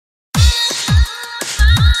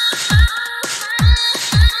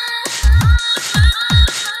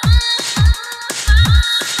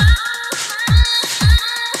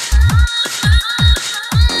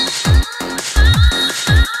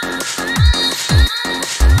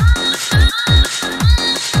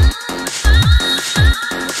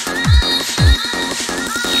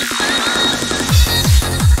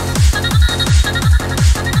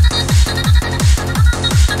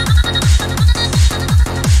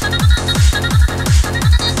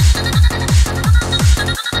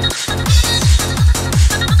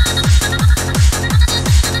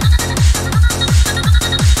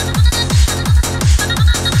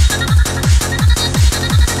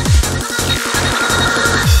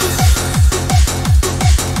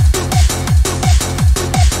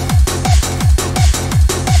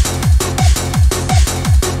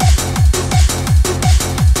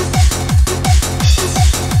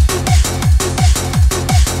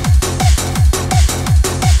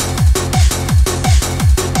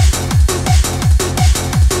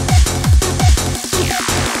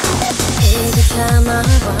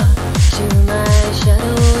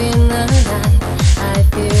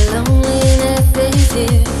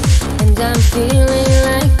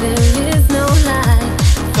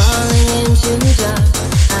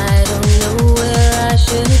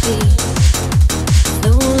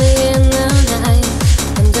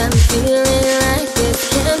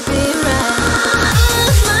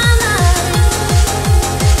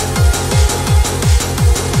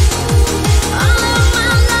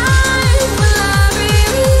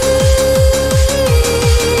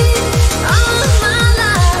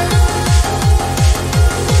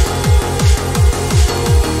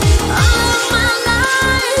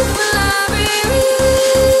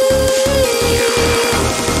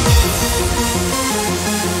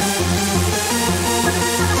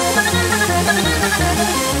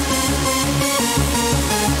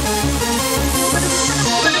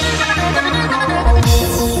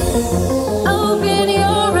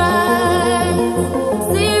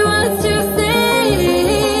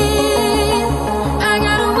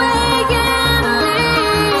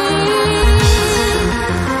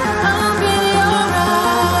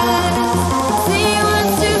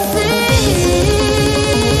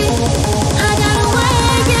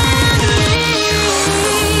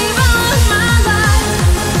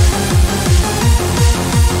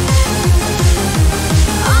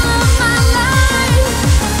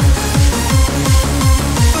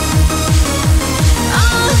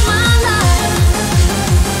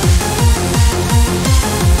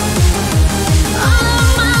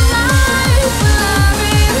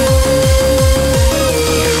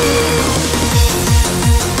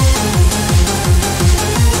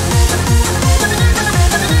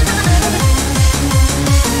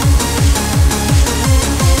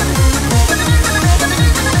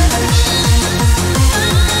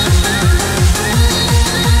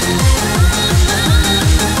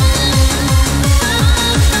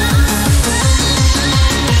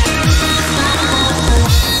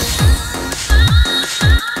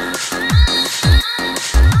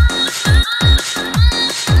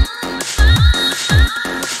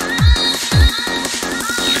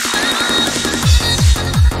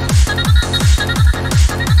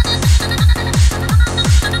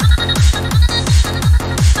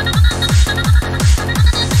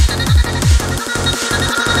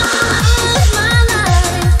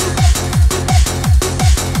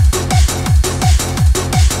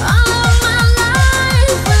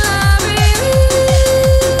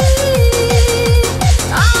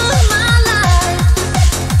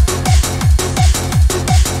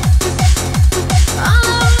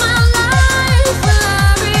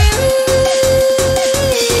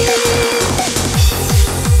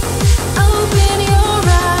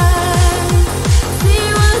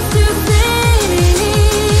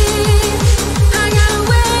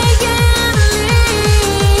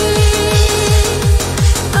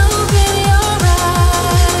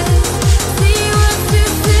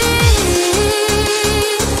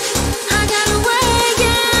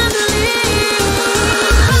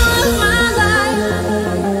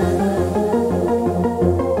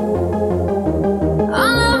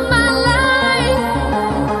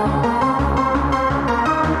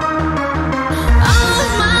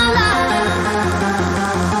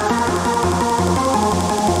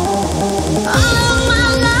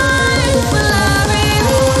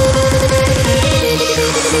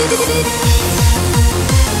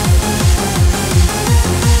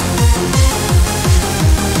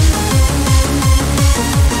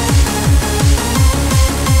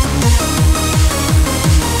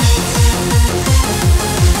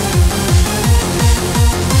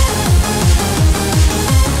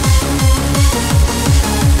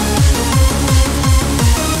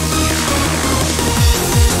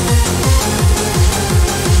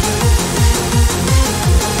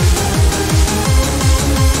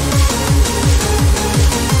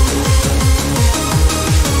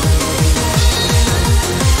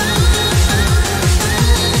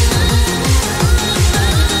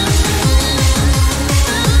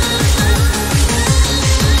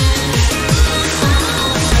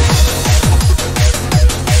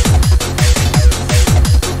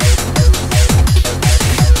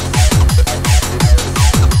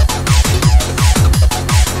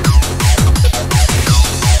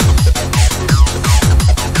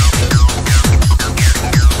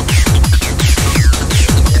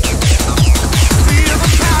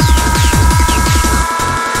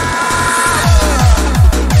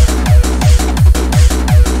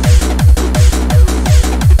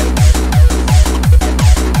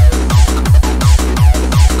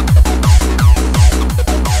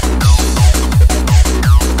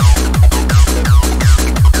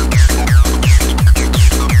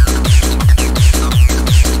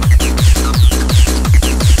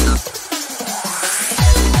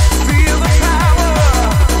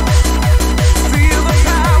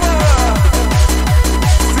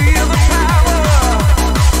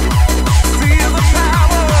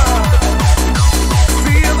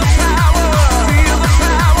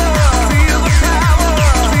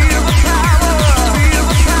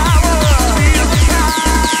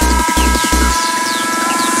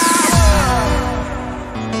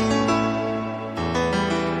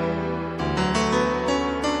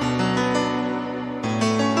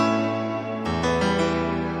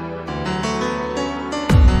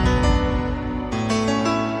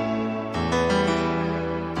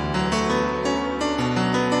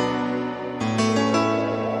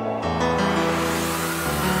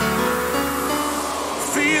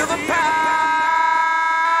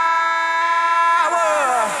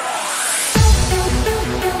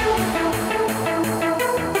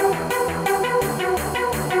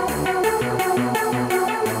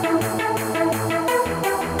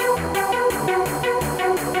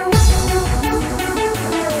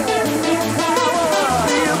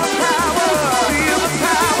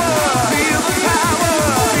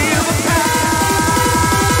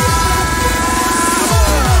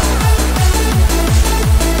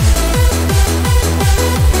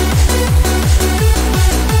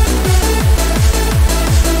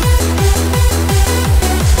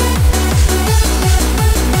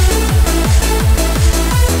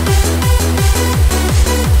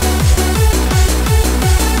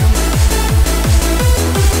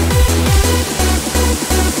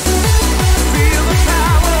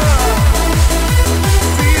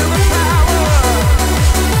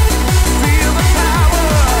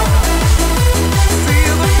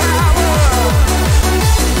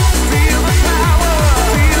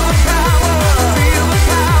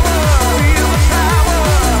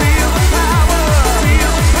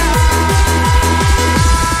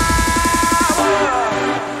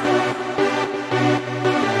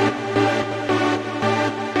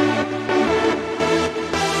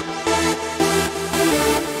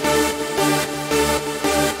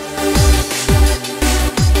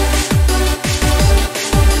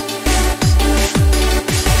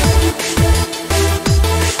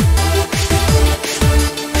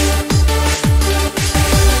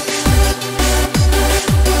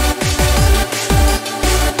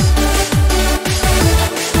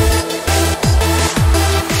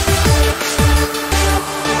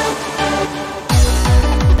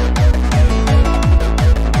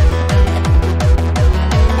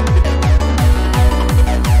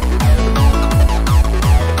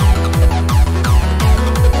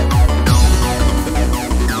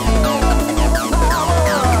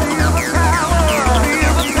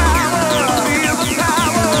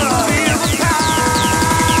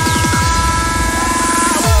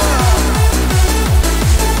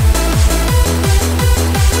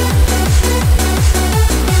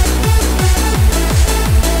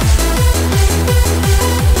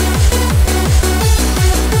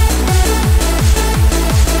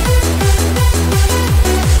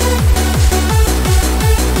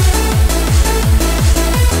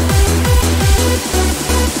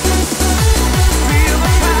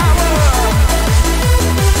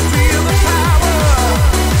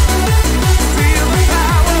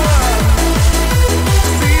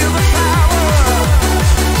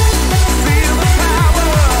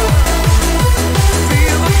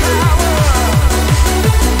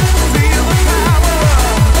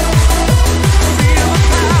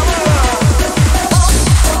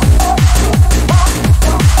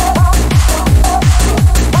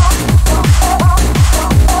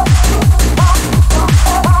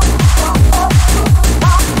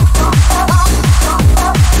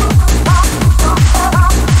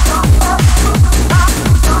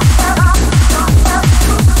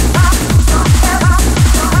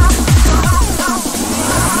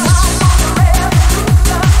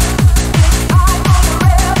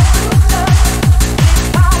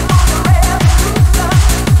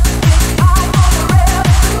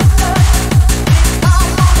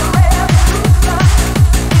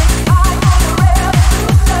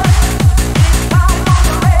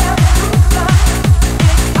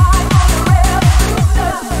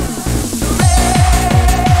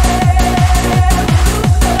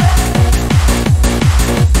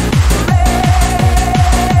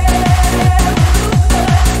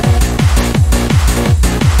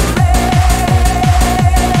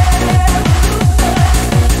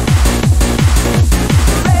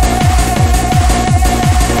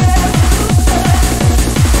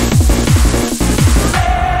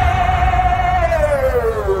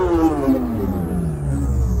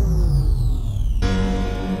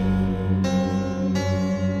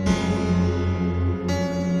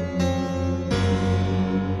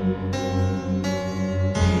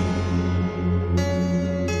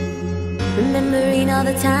Remembering all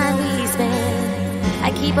the time we spent,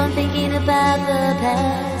 I keep on thinking about the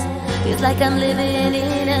past. Feels like I'm living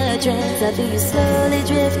in a trance. I feel you slowly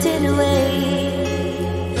drifting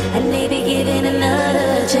away, and maybe giving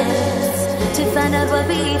another chance to find out what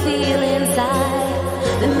we feel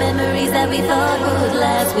inside. The memories that we thought would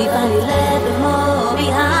last, we finally left them all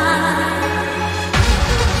behind.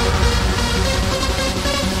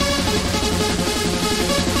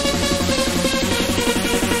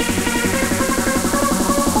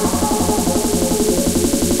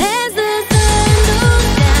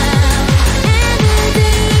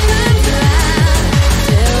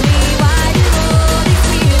 Tell me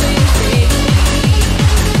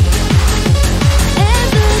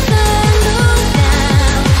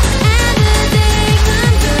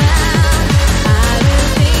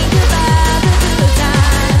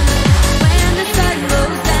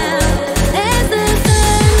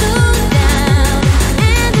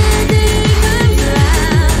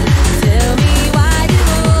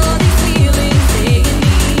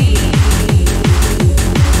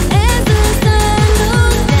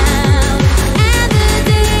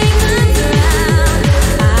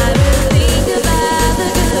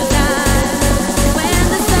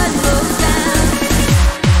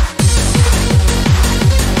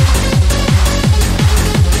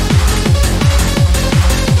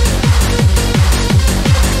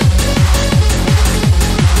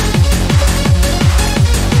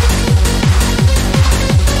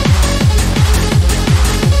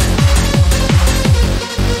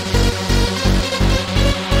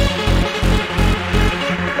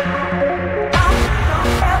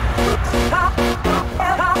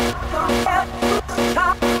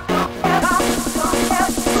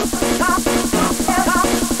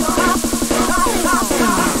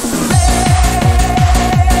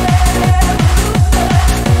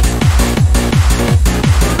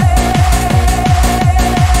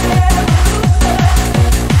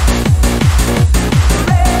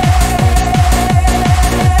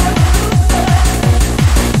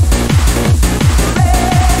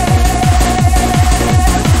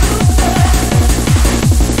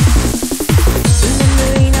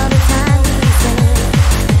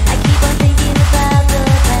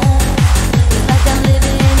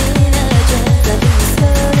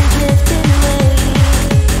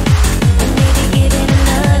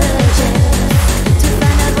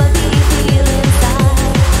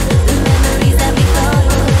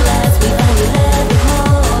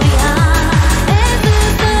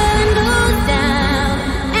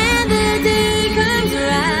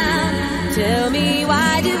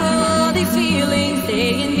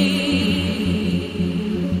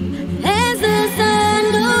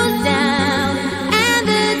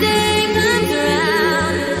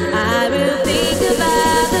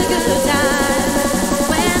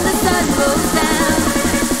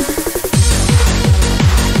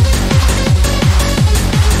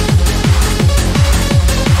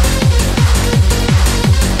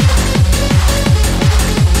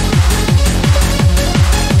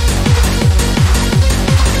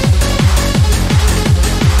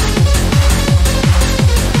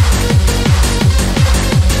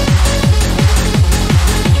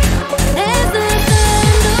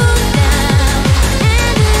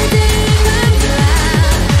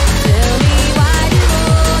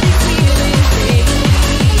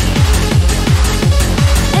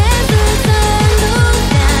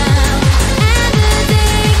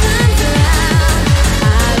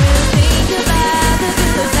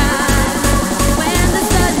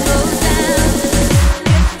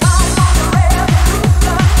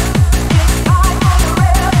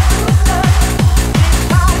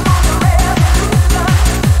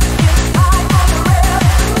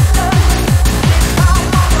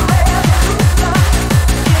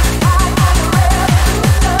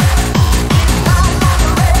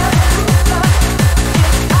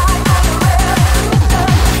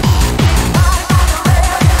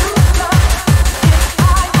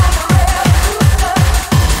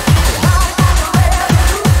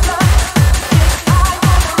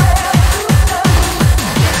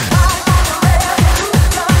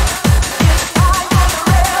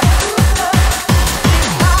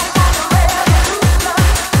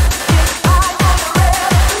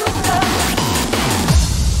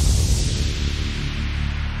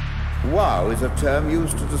term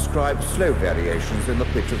used to describe slow variations in the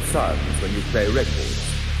pitch of sounds when you play records.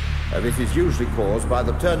 This is usually caused by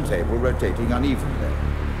the turntable rotating unevenly.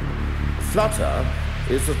 Flutter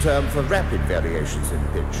is the term for rapid variations in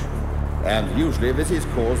pitch, and usually this is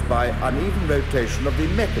caused by uneven rotation of the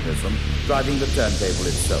mechanism driving the turntable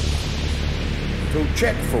itself. To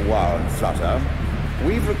check for wah and flutter,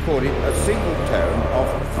 we've recorded a single tone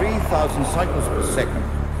of 3,000 cycles per second,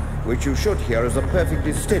 which you should hear as a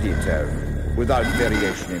perfectly steady tone, without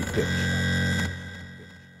variation in pitch.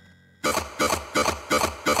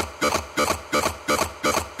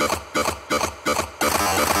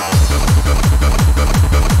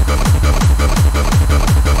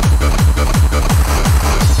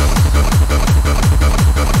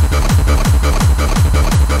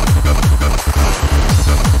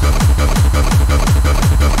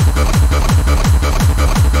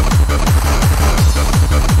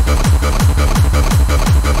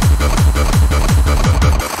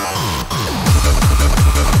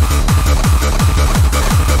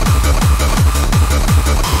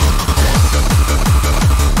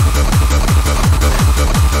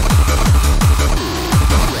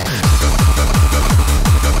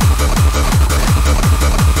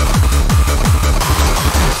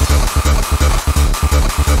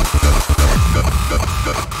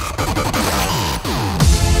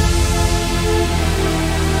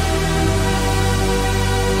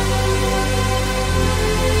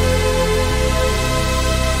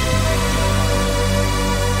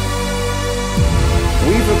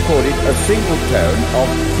 A single tone of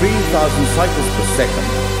 3,000 cycles per second,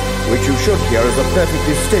 which you should hear as a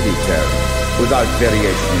perfectly steady tone, without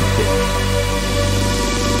variation in pitch.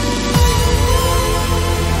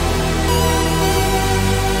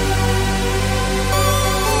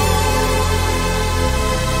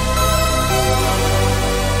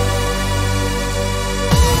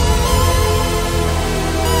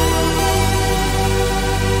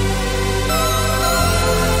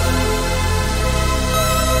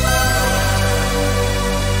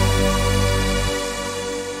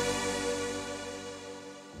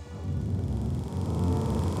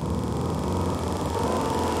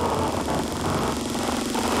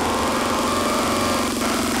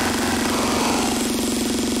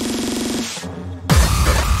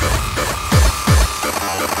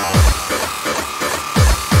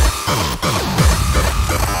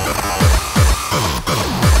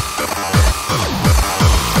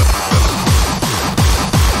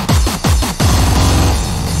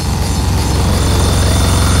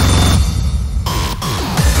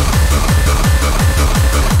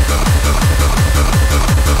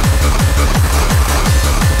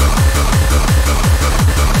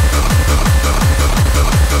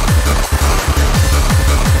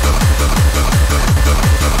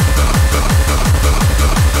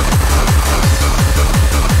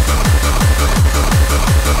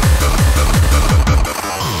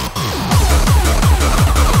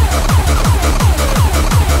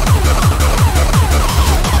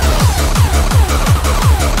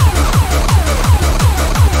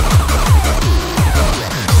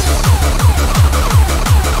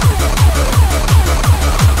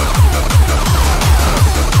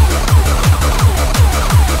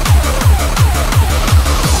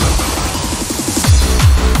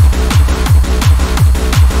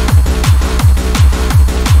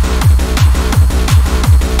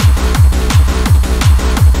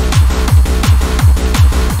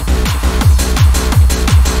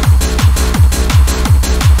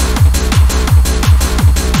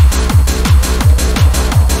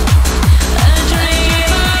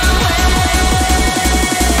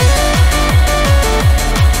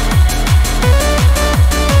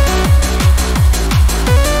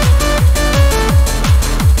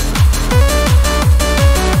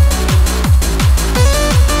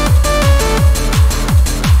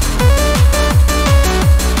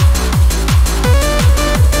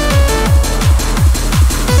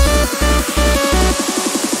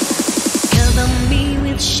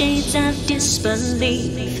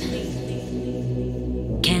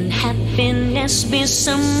 Can happiness be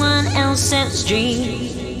someone else's dream?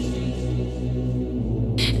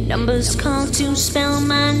 Numbers call to spell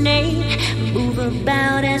my name. Move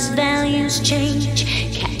about as values change.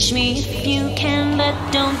 Catch me if you can, but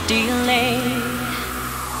don't delay.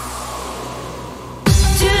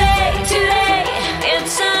 Today,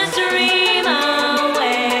 it's a dream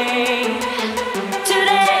away.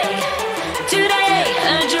 Today,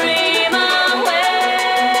 a dream away.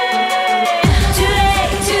 Today,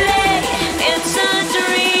 it's a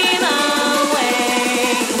dream away.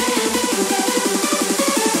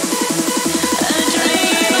 A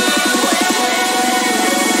dream away.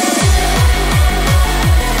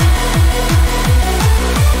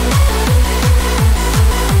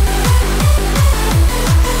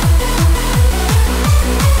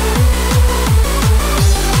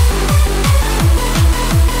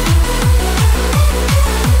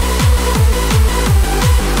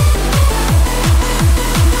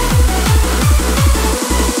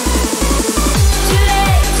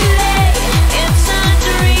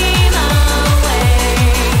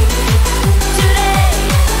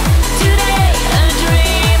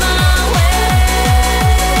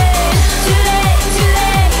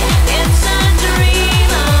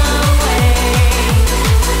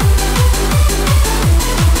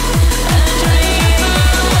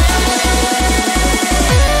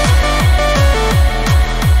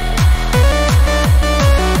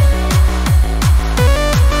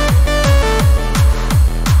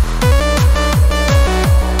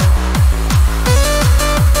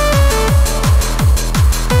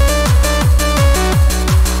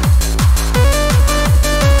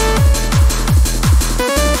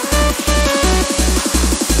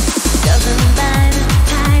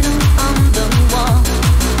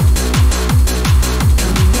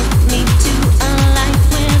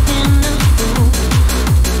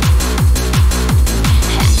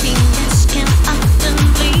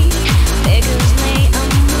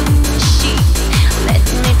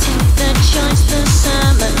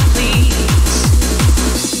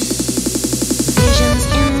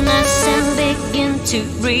 to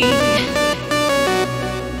breathe.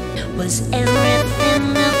 Was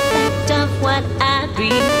everything a fact of what I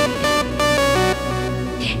read?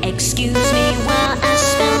 Excuse me while I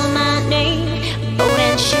spell my name. Boat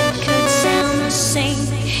and ship could sound the same.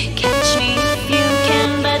 Catch me if you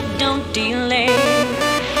can, but don't delay.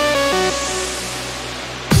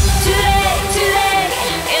 Today, today,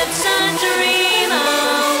 it's a dream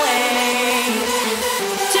away.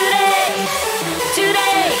 Today,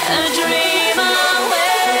 today, a dream away.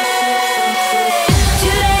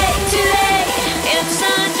 Today, today, it's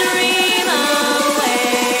a dream away.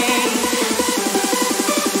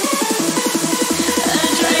 A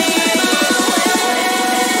dream away.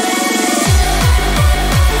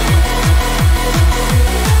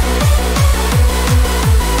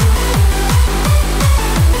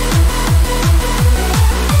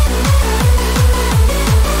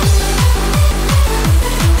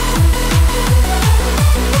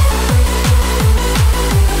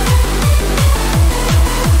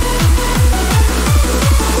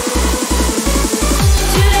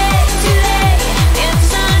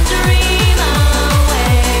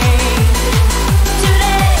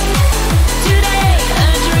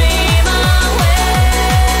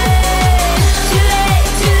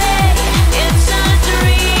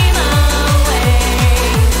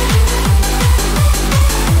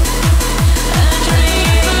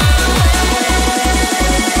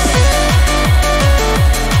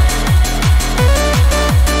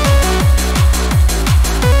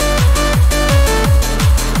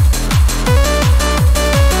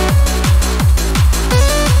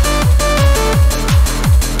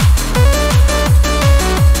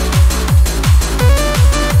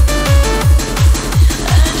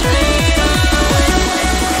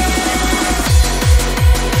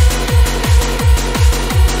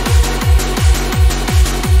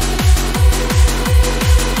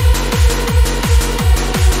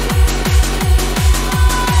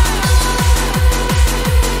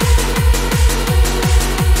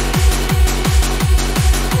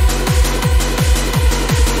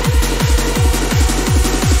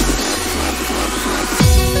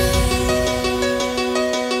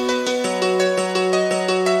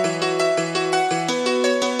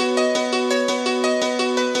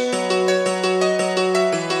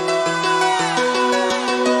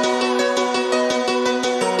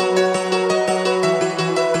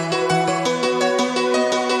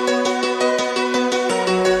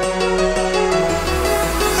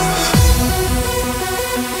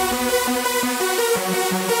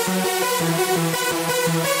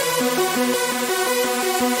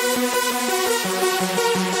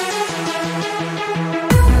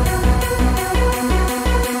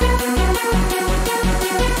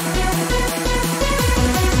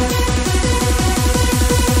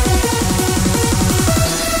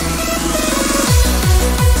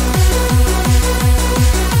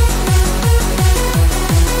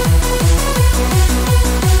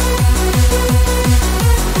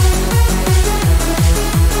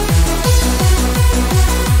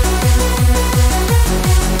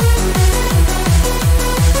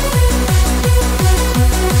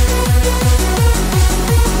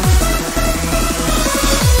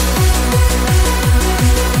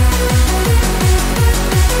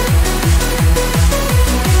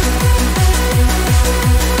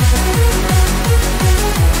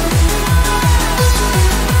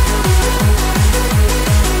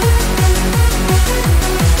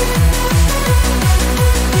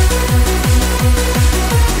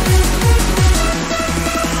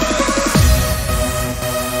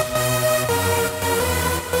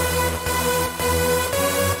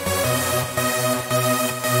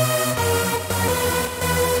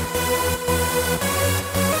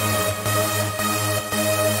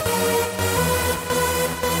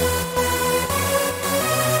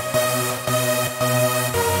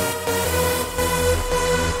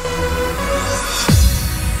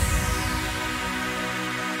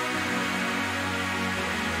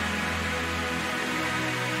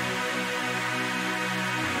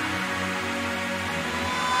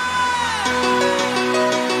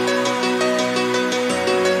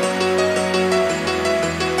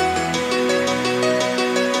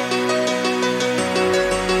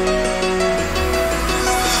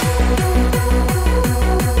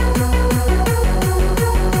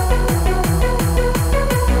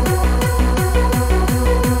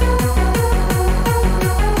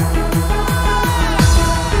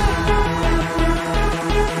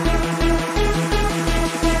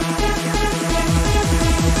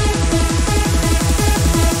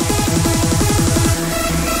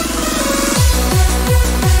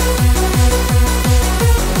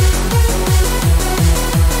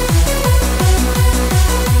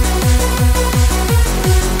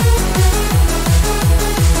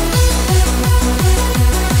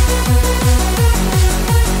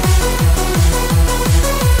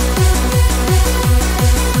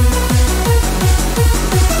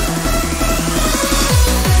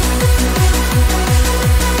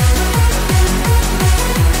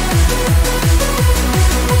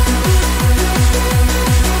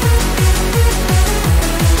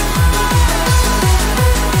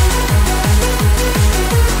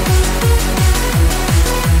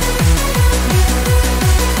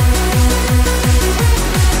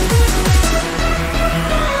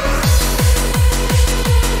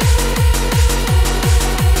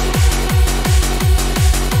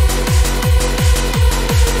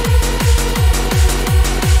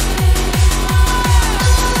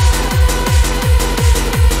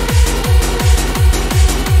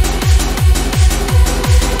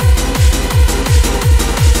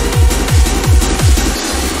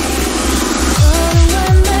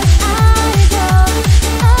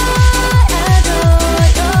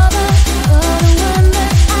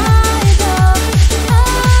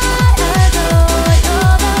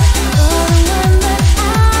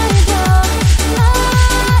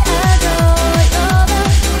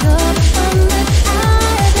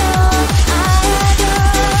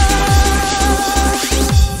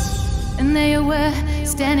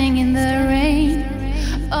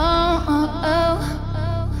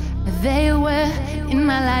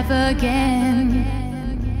 my life again.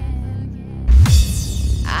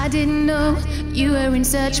 I didn't know you were in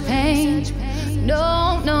such pain.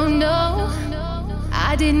 No, no, no.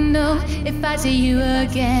 I didn't know if I'd see you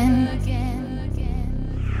again.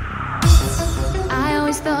 I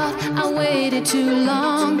always thought I waited too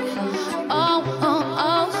long. Oh, oh,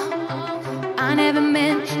 oh. I never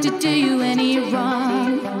meant to do you any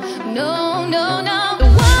wrong. No, no, no. The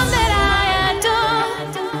one that I adore,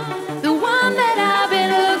 the one that I've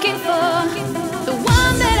been looking for, the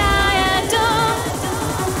one that I adore,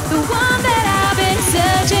 the one that I've been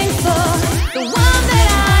searching for, the one that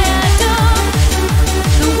I adore,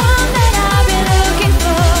 the one that I've been looking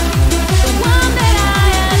for, the one that I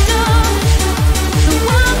adore, the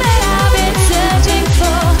one that I've been searching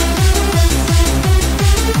for.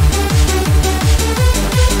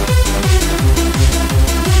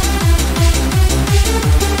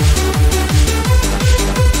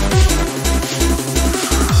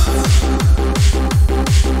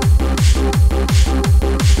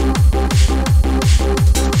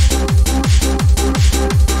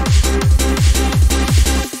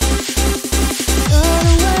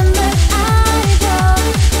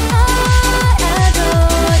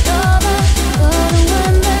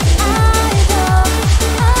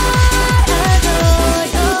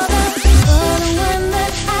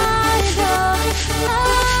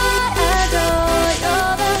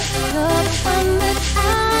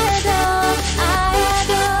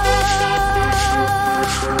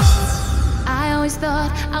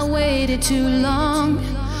 Too long.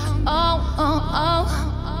 Oh, oh,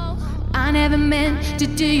 oh. I never meant to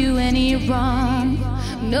do you any wrong.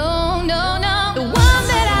 No, no, no. The one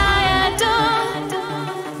that I adore,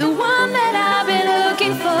 the one that I've been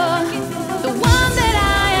looking for, the one that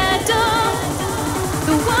I adore,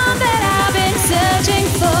 the one that I've been searching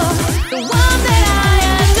for, the one that I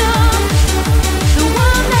adore, the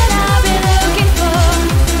one that I've been looking for,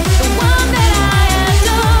 the one that I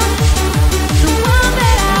adore, the one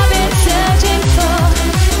that I've been searching for.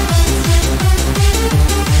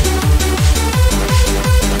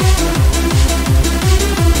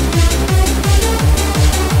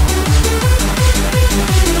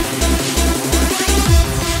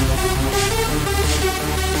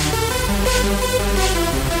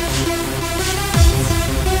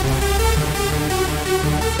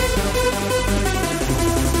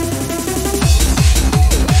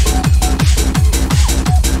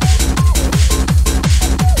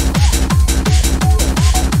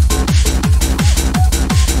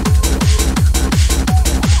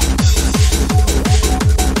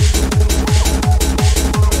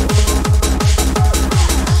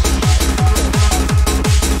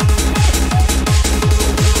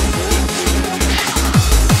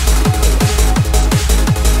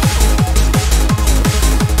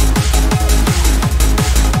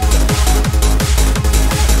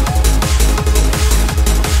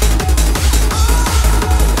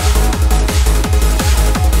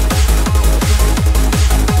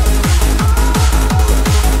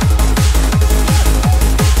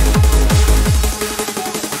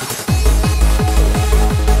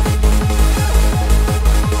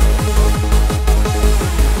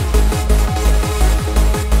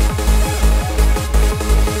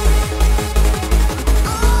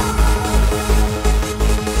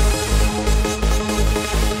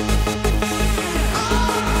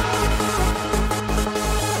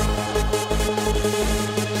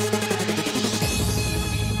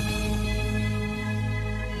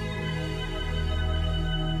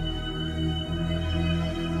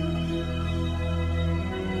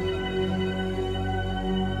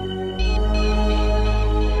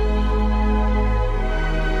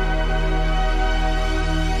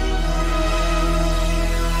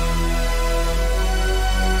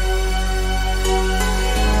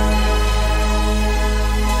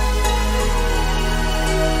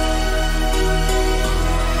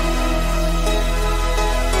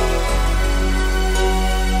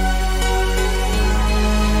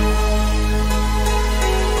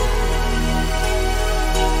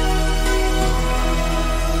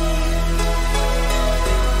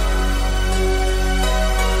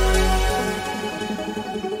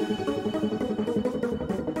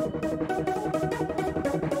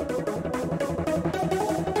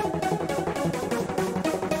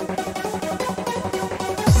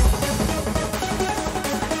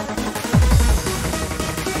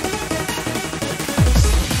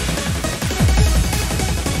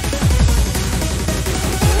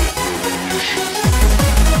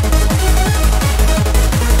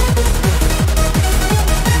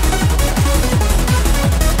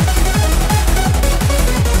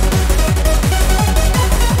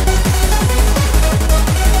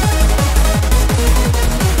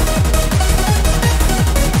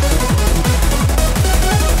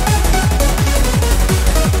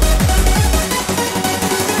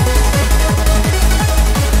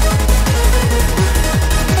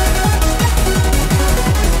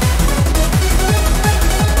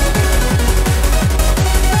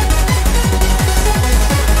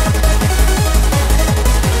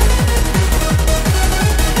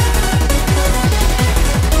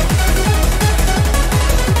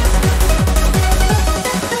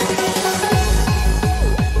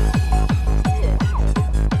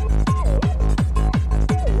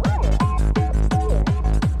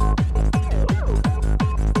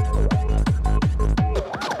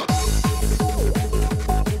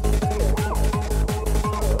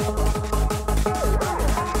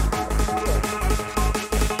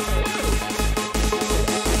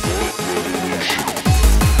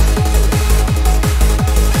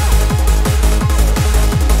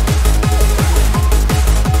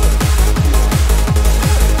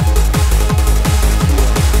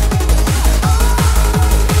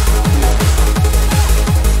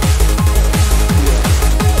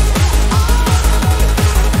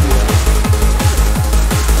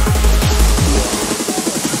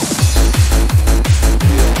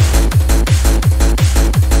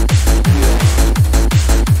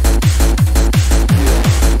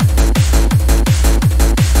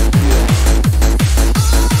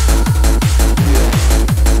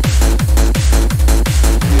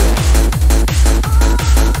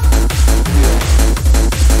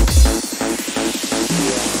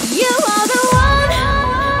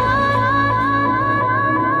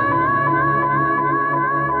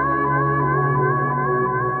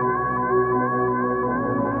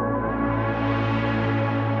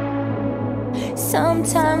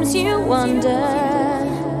 wonder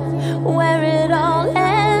where it all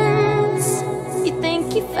ends. You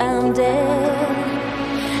think you found it,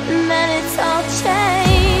 and then it's all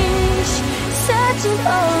changed. Searching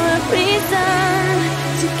for a reason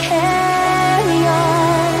to carry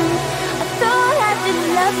on. I thought I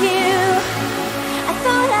didn't love you, I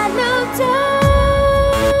thought I moved on.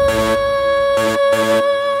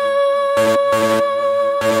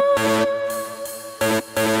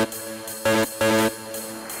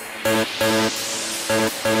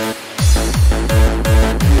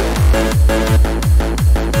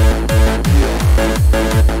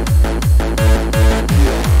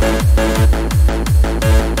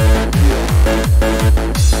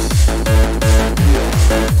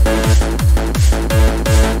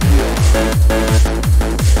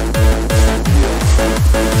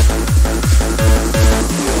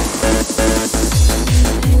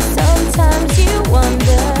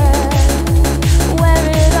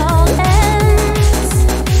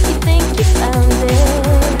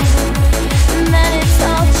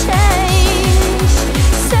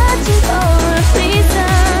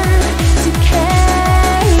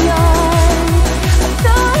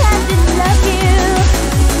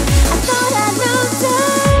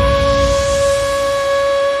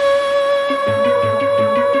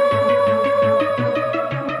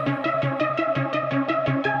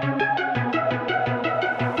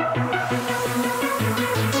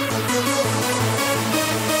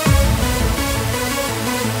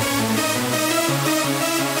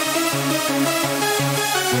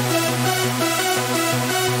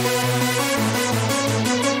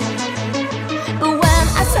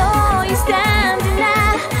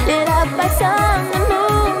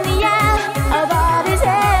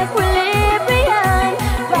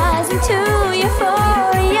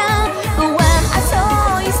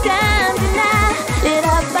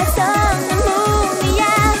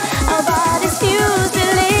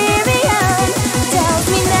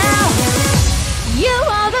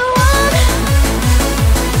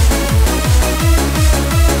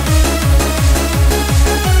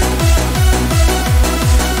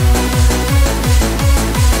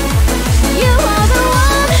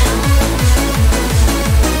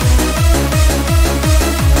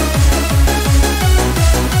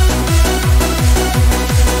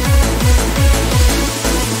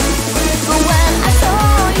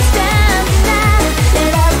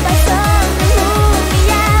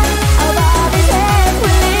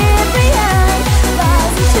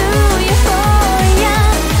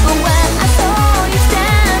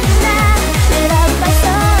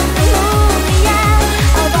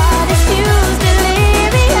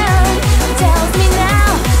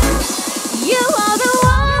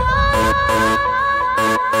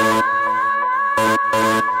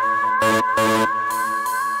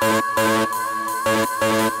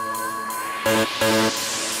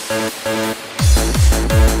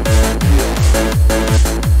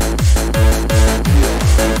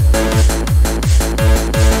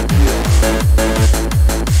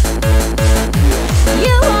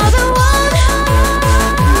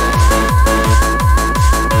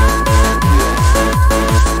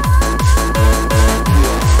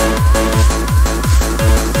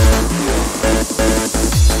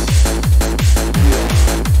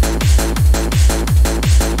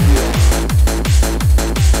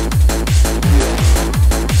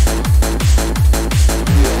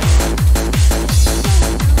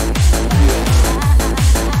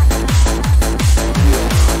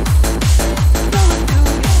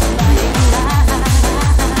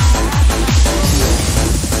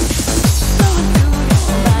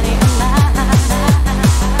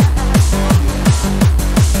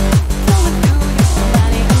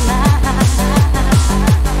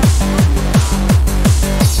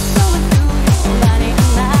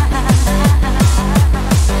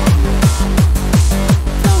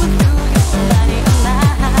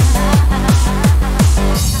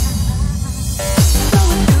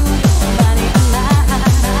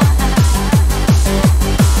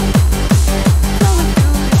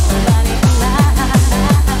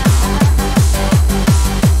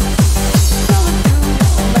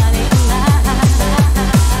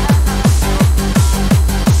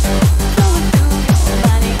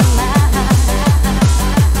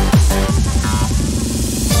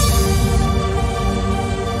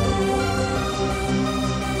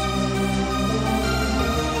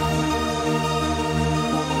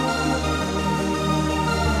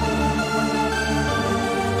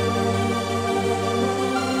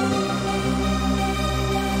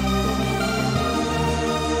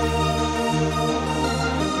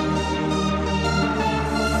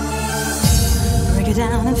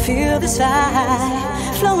 down and feel the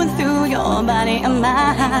sigh. flowing through your body and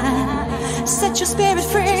mind. Set your spirit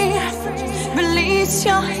free, release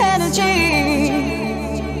your energy.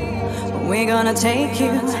 We're gonna take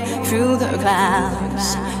you through the clouds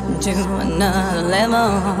to another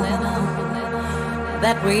level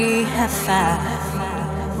that we have found.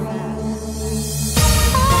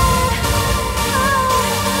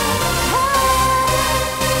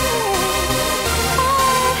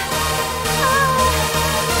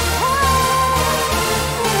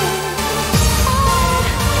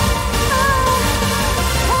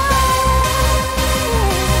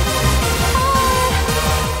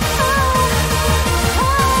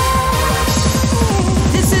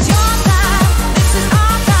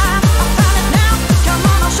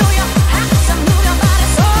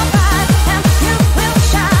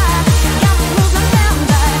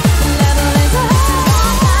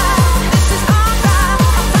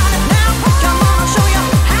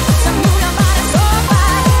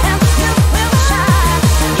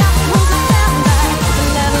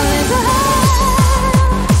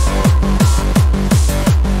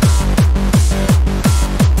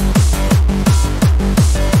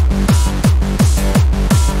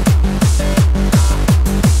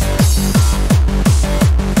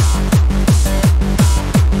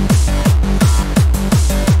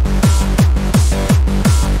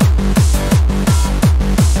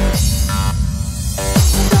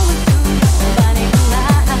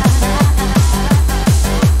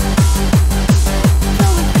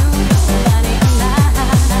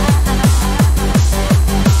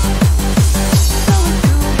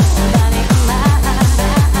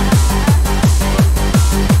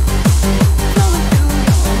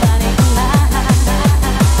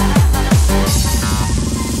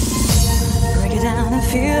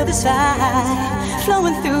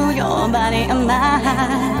 Flowing through your body and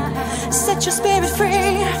mind. Set your spirit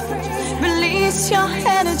free, release your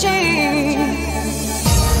energy.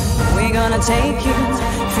 We're gonna take you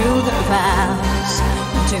through the clouds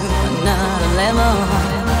to another level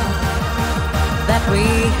that we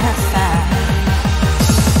have found.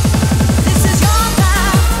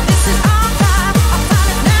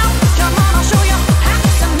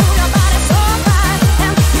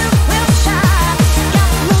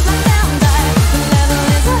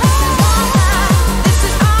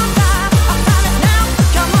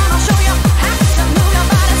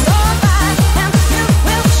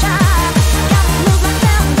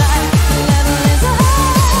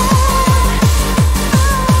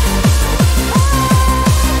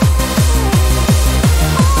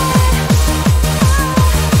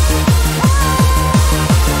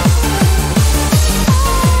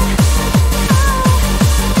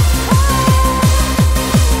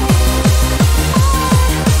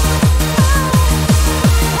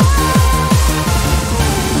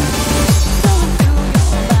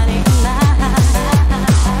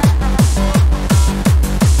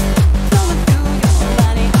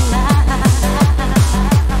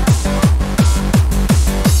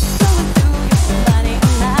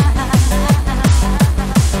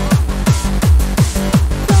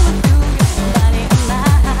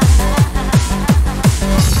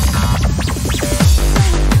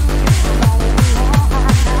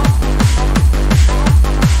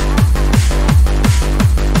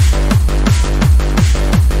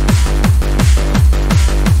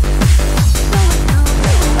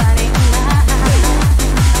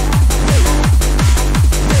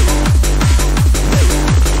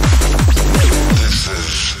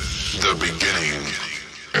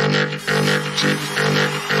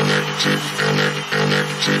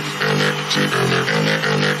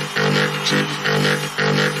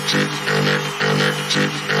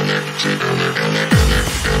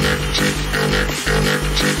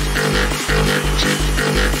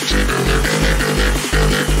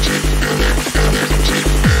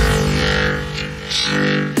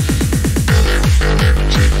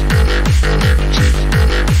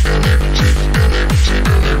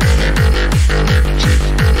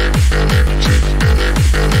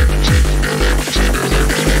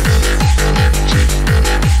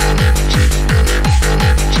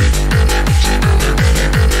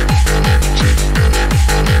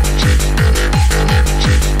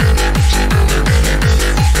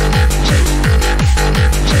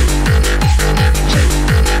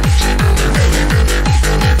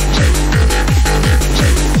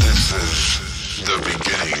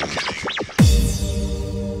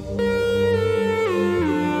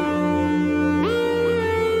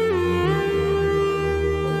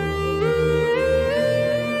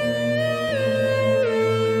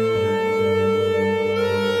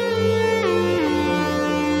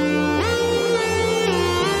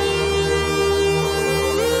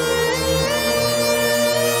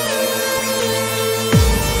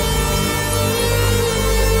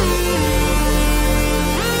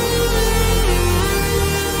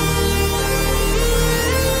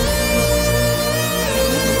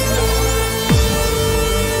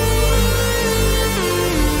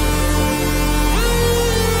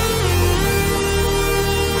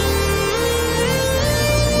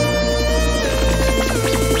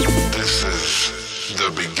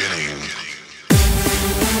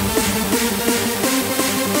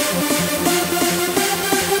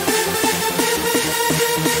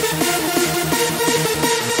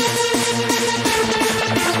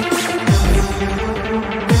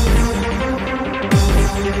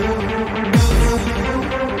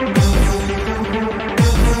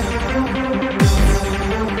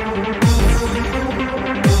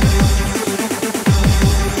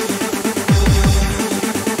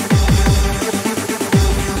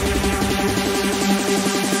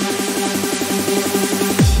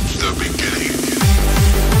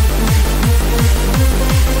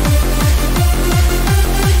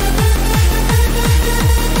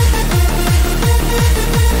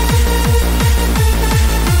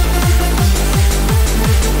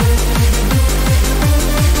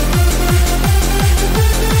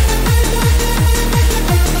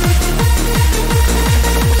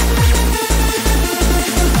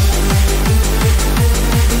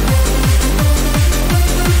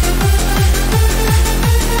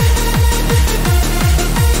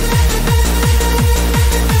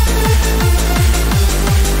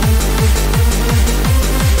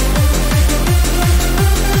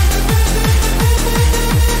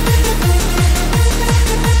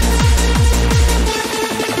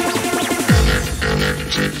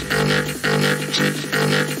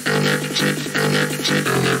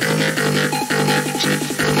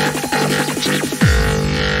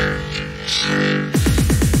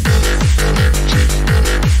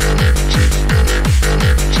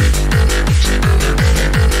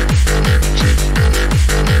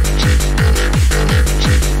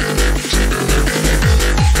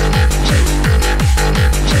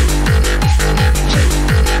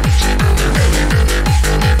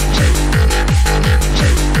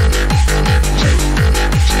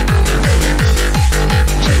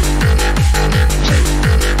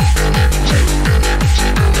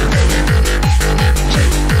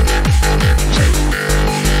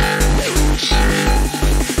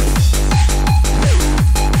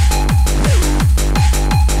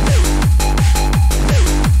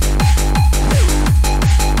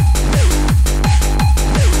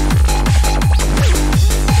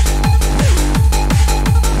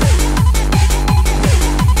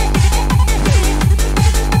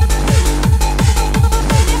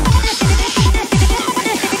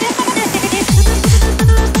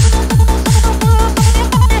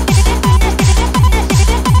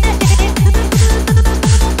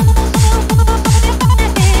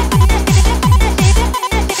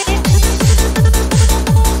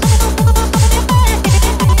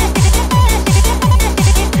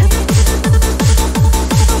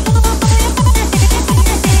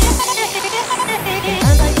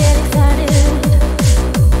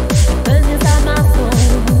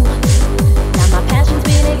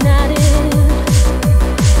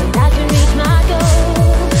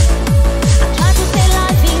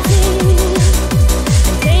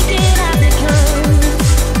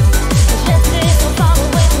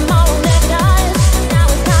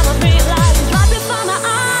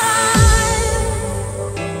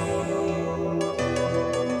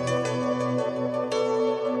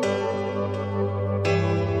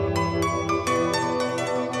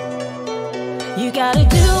 You gotta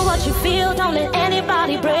do what you feel, don't let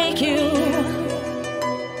anybody break you.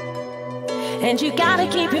 And you gotta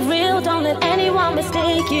keep it real, don't let anyone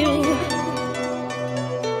mistake you.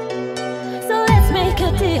 So let's make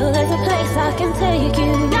a deal, there's a place I can take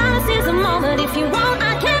you. Gotta seize the moment, if you want,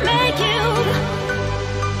 I can make you.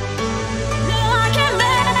 No, I can't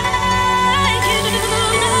make you,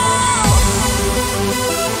 no.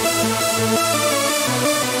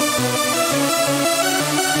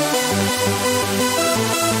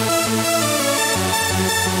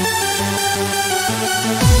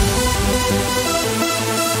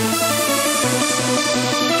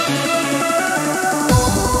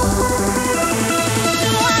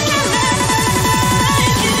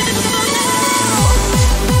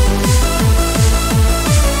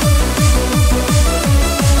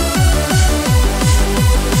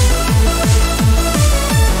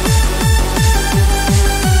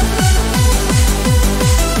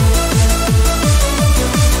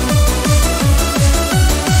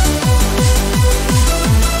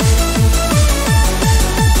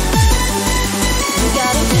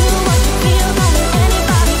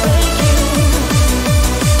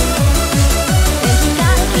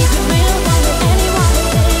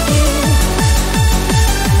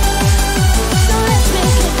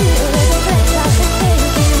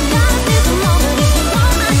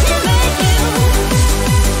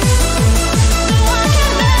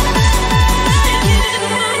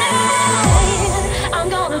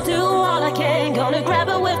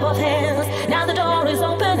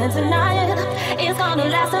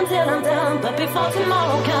 Before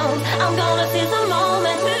tomorrow comes, I'm gonna seize the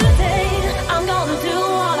moment today. I'm gonna do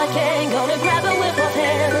all I can, gonna grab it with both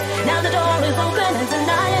hands. Now the door is open and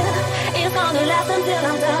tonight it's gonna last until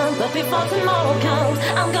I'm done. But before tomorrow comes,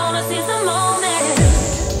 I'm gonna seize the moment.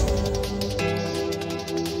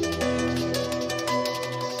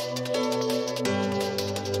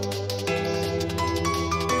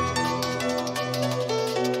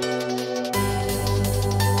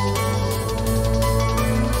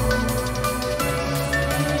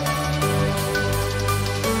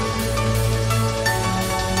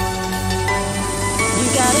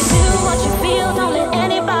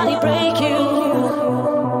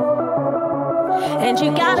 You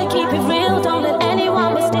gotta keep it real, don't let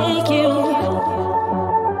anyone mistake you.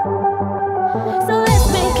 So let's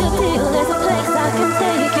make a deal, there's a place I can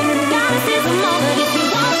take you. Gotta seize the moment, if you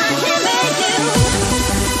want, I can make you.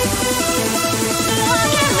 No, I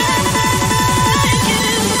can make you.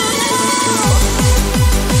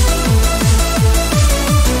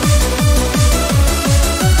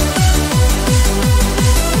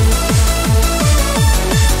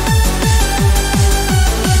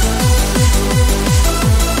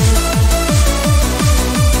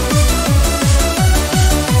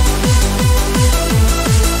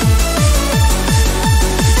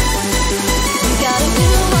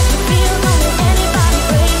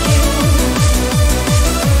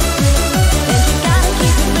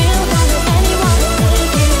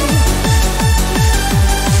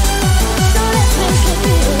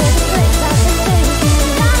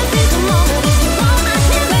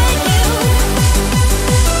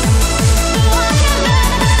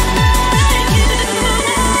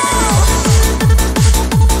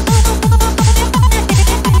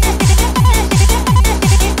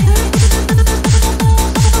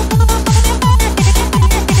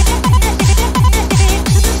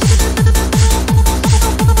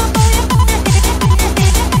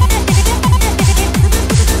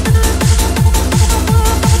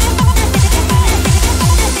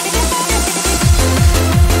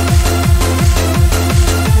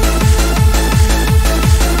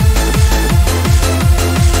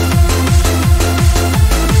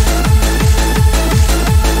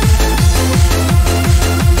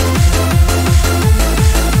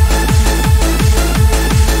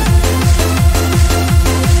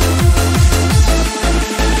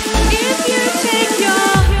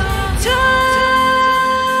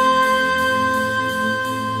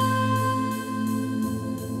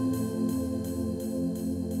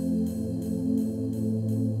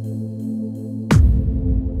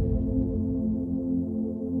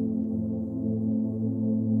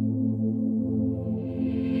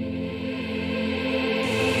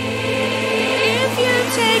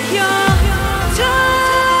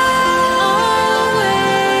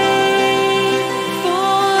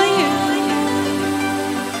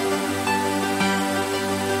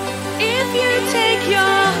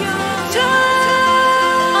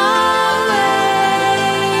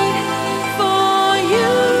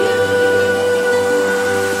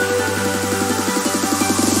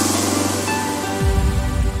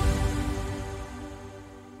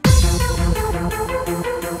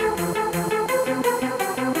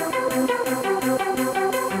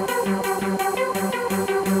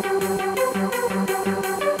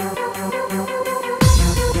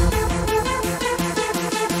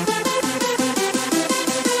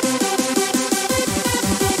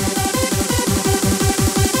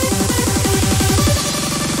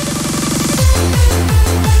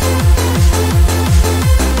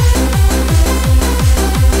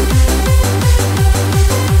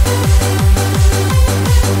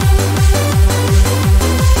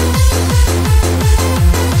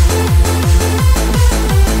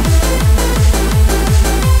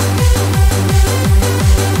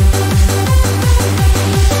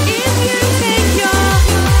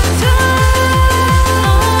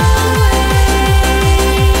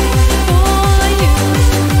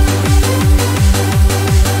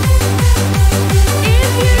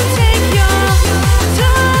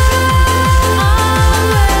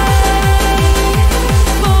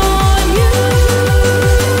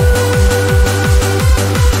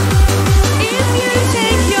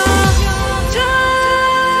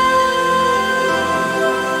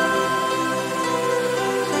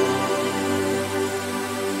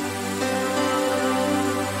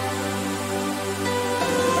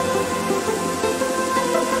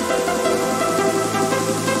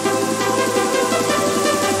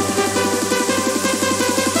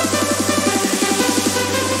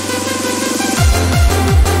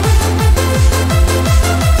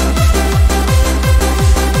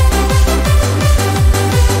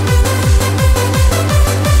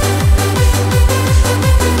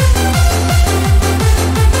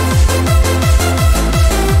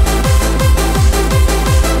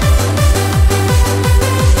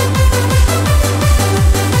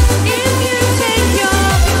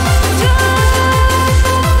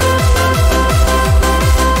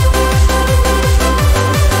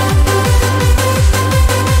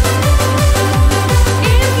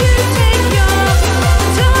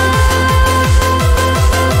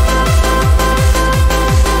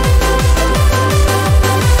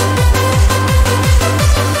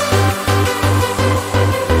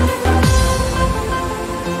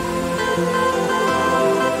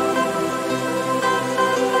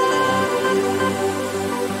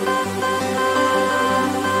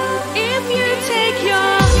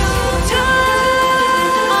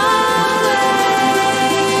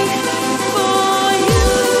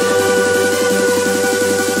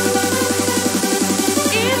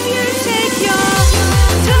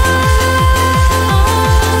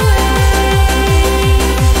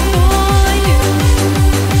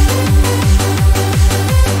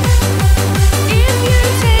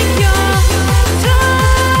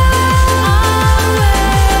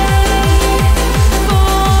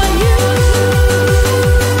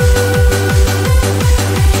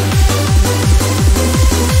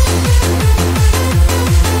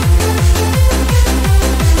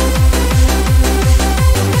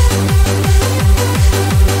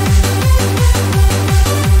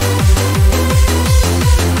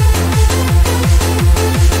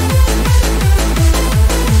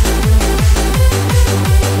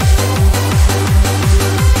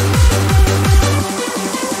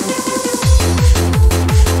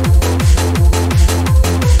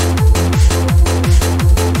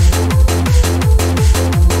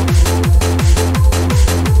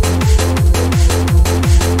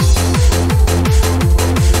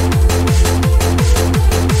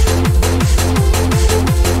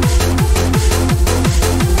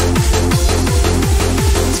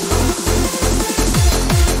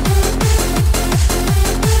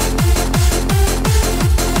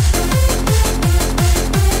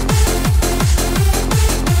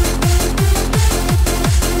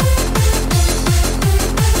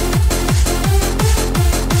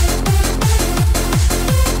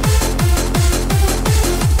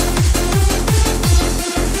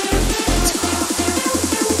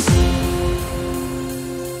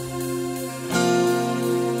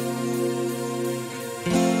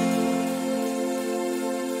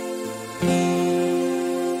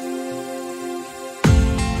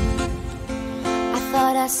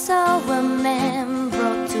 saw a man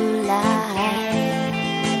brought to life.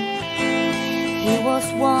 He was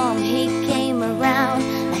warm, he came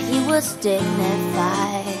around like he was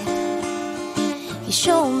dignified. He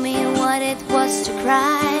showed me what it was to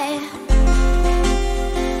cry.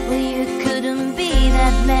 Well, you couldn't be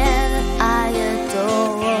that man that I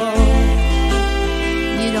adore.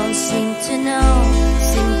 You don't seem to know,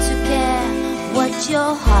 seem to care what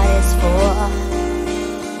your heart is for.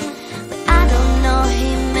 But I don't know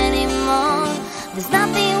him anymore. There's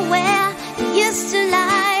nothing where he used to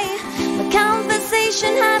lie. My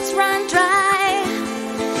conversation has run dry.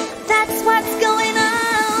 That's what's going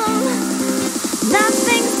on.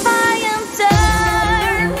 Nothing's fine and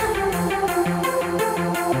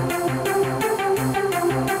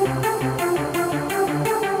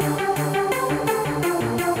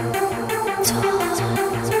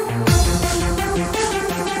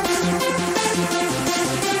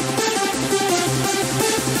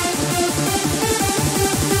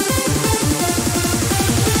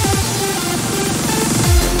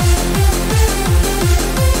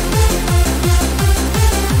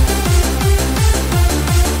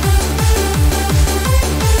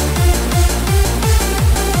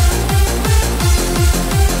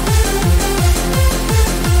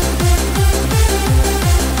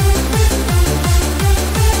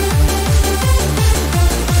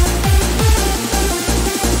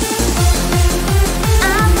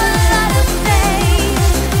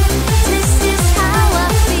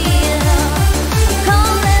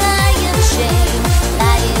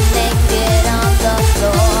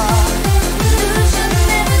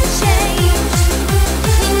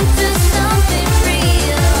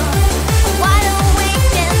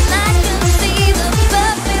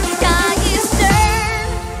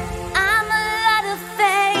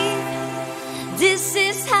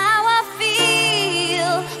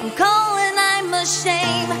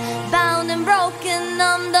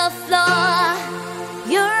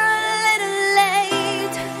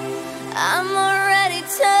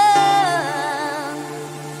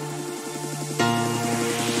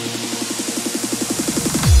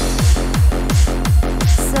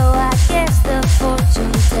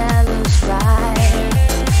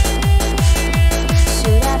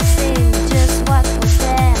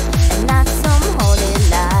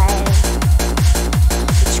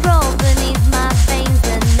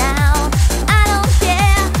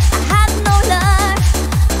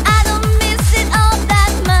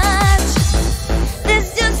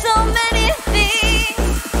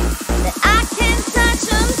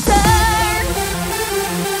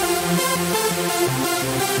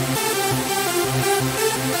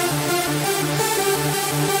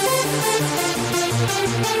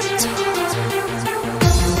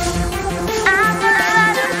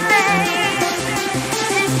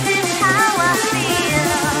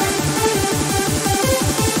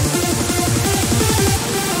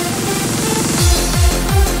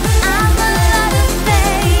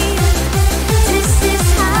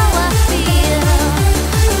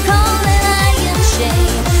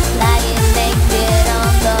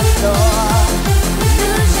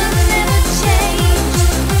illusion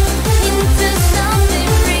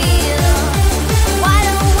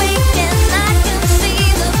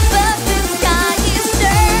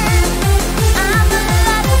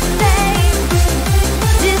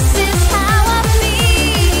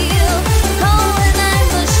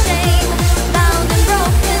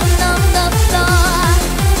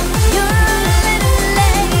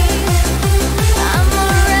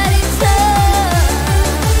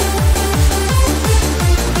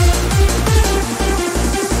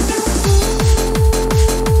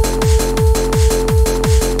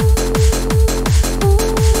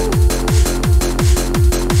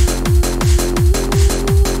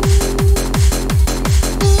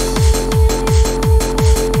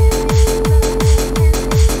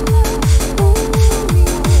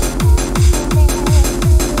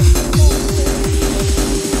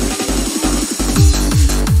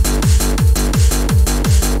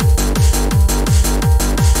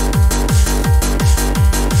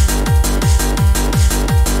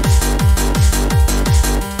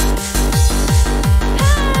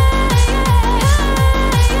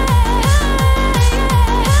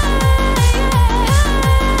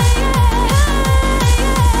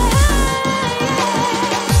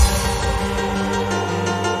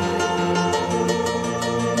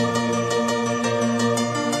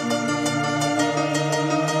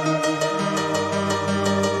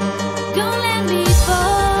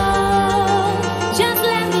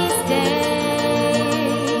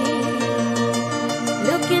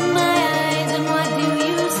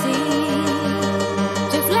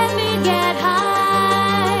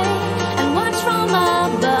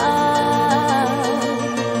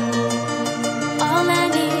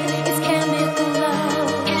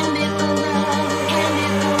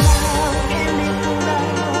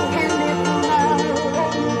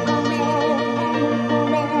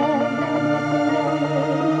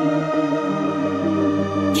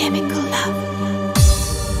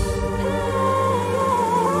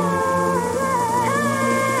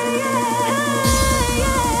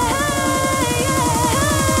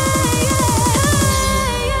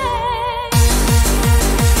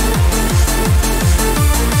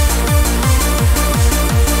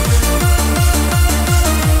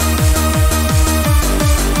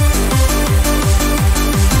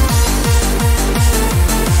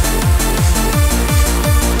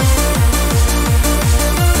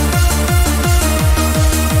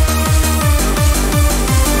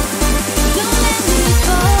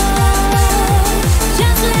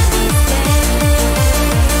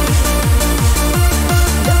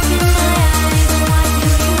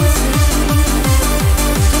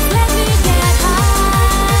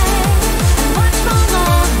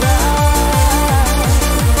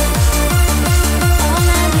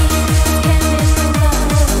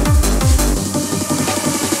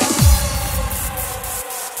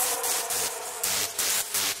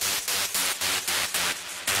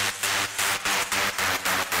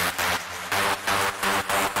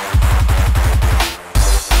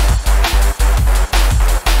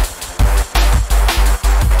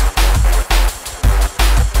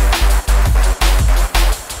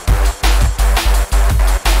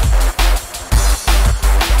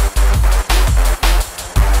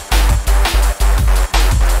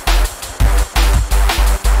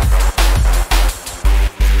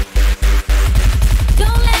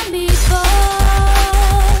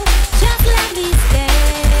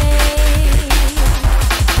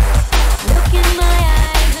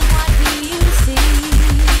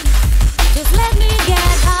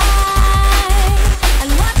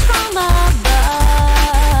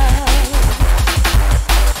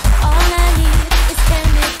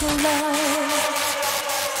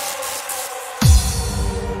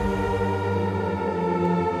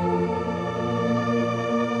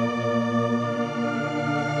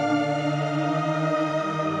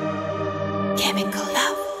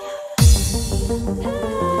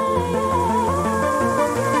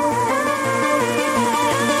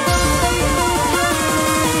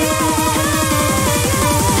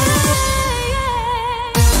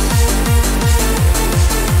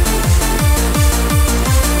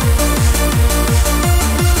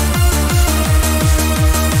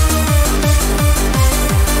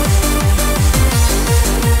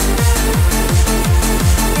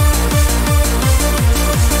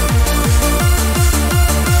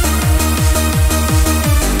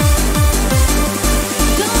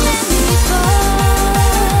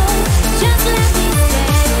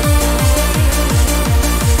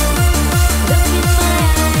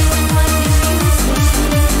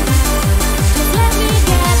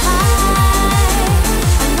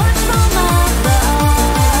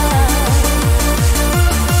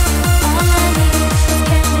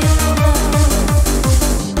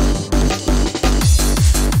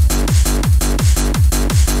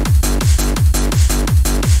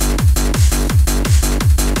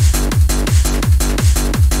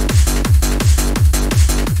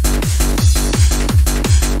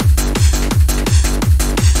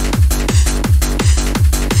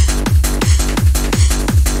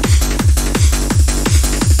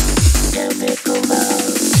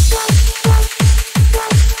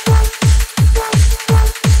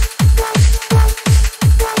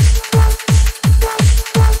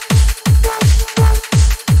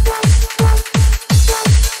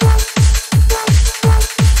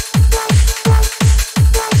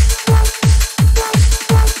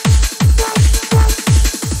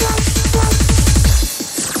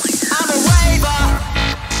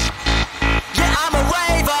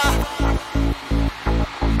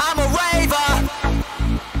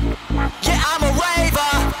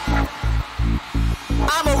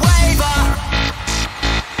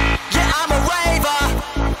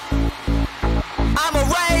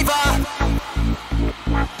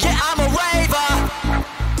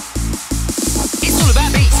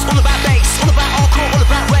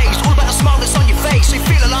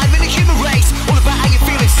actually feel alive in the human race. All about how you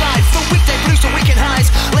feel inside. From weekday blues to weekend highs,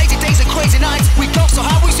 lazy days and crazy nights. We go so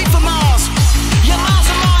high we see for miles. Yeah, miles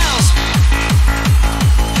and miles.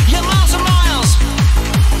 Yeah, miles and miles.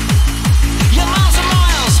 Yeah, miles and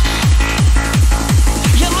miles.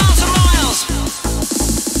 Yeah, miles and miles.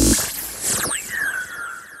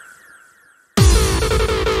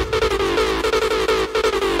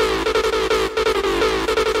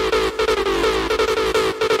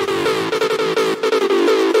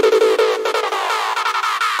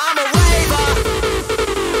 I'm a raver.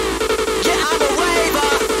 Yeah, I'm a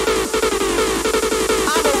raver.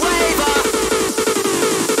 I'm a raver.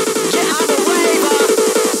 Yeah, I'm a raver.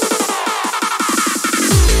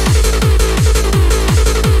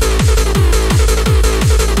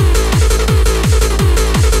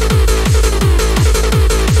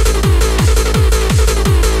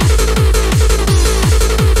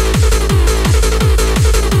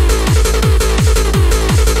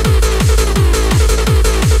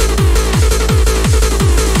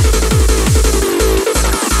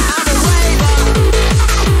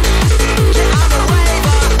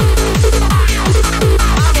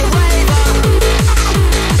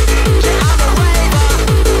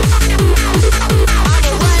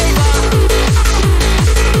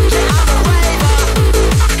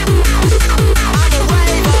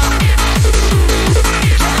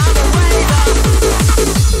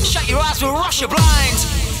 Shut your eyes, we'll rush you blind.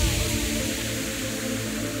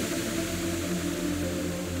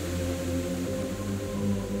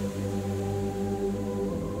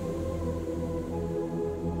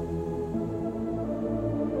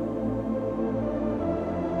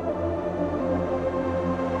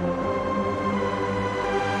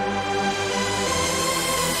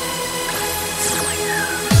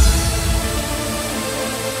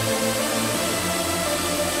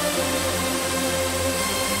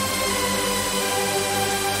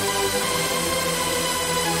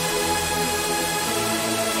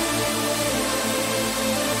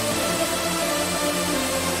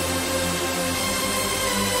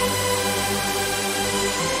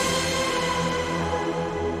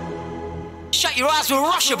 Shut your eyes, we'll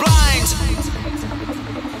rush you blind.